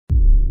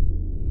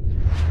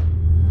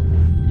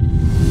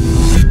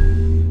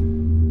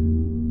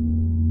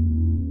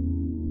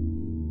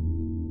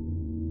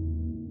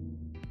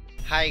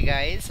Hi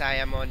guys, I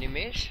am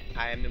Animesh.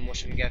 I am a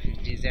motion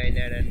graphics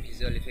designer and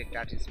visual effect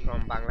artist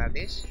from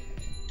Bangladesh.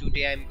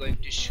 Today I am going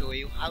to show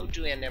you how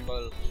to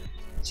enable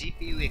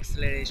GPU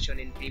acceleration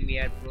in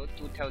Premiere Pro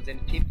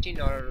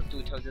 2015 or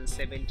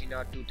 2017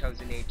 or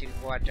 2018,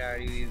 what are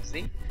you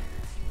using.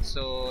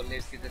 So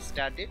let's get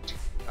started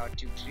our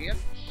tutorial.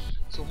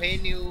 So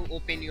when you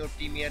open your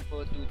Premiere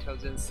Pro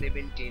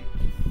 2017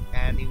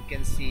 and you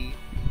can see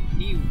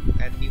new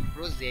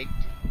project.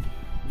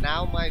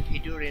 Now my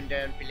video render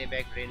and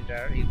playback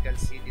render, you can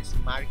see this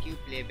Marquee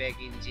playback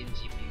engine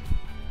GPU,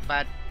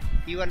 but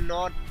you are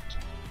not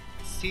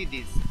see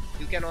this.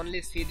 You can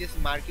only see this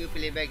Marquee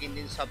playback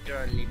engine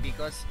software only,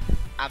 because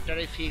after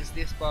I fix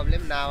this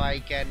problem, now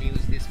I can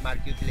use this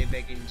Marquee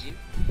playback engine.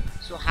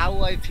 So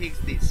how I fix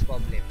this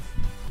problem?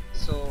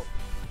 So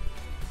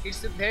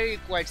it's a very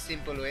quite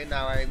simple way.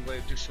 Now I am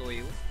going to show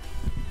you.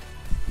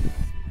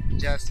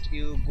 Just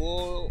you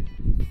go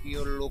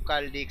your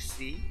local disk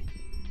C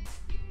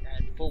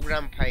and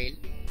program file,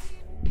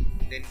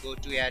 then go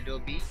to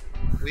Adobe.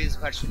 Which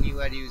version you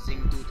are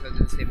using,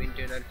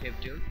 2017 or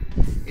 15,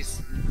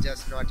 it's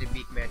just not a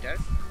big matter.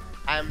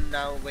 I am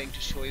now going to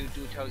show you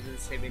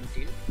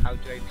 2017 how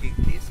do I fix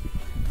this.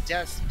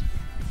 Just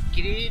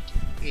create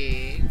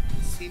a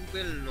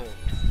simple note.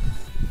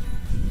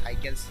 I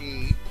can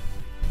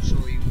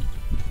show you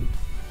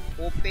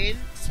open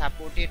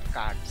supported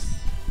cards.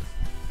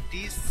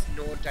 This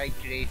note I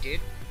created,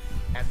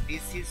 and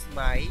this is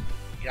my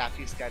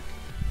graphics card.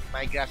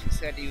 My graphics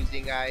card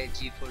using a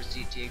GeForce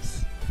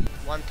GTX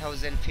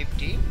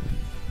 1050.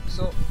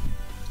 So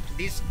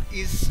this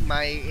is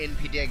my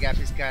NVidia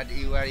graphics card.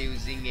 You are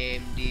using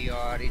AMD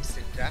or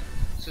etc.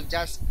 So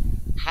just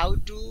how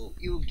to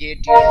you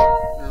get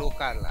your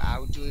local,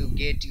 how to you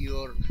get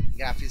your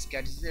graphics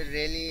card, is a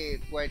really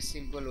quite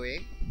simple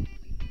way.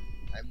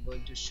 I'm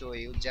going to show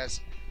you.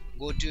 Just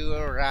go to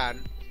your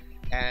run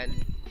and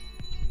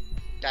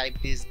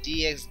type this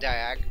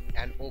dxdiag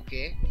and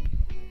OK,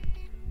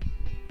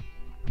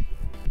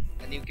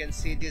 and you can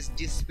see this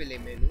display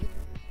menu,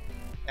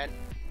 and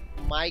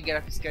my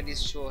graphics card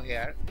is show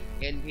here,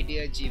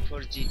 NVIDIA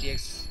GeForce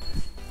GTX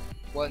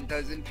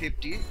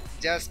 1050.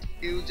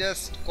 You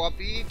just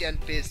copy it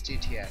and paste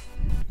it here,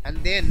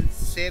 and then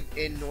save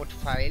a note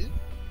file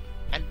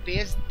and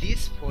paste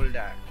this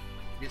folder,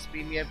 this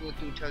Premiere Pro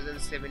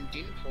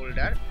 2017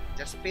 folder.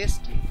 Just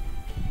paste it,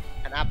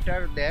 and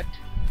after that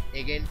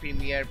again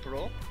Premiere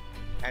Pro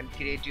and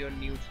create your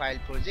new file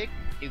project.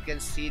 You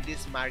can see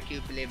this Marquee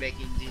playback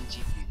engine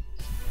GPU.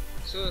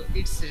 So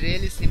it's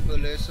really simple.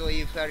 So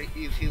if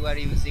you are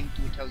using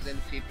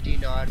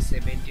 2015 or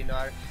 17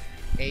 or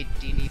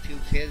 18, if you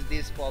face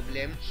this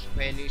problem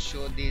when you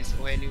show this,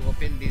 when you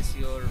open this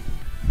your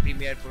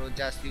Premiere Pro,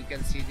 just you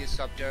can see this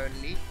software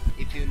only.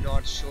 If you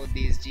not show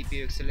this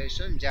GPU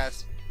acceleration,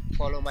 just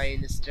follow my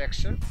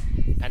instruction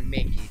and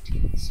make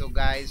it. So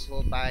guys,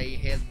 hope I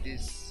helped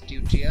this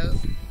tutorial,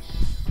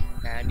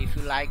 and if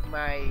you like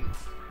my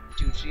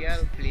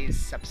tutorial, please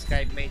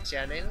subscribe my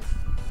channel.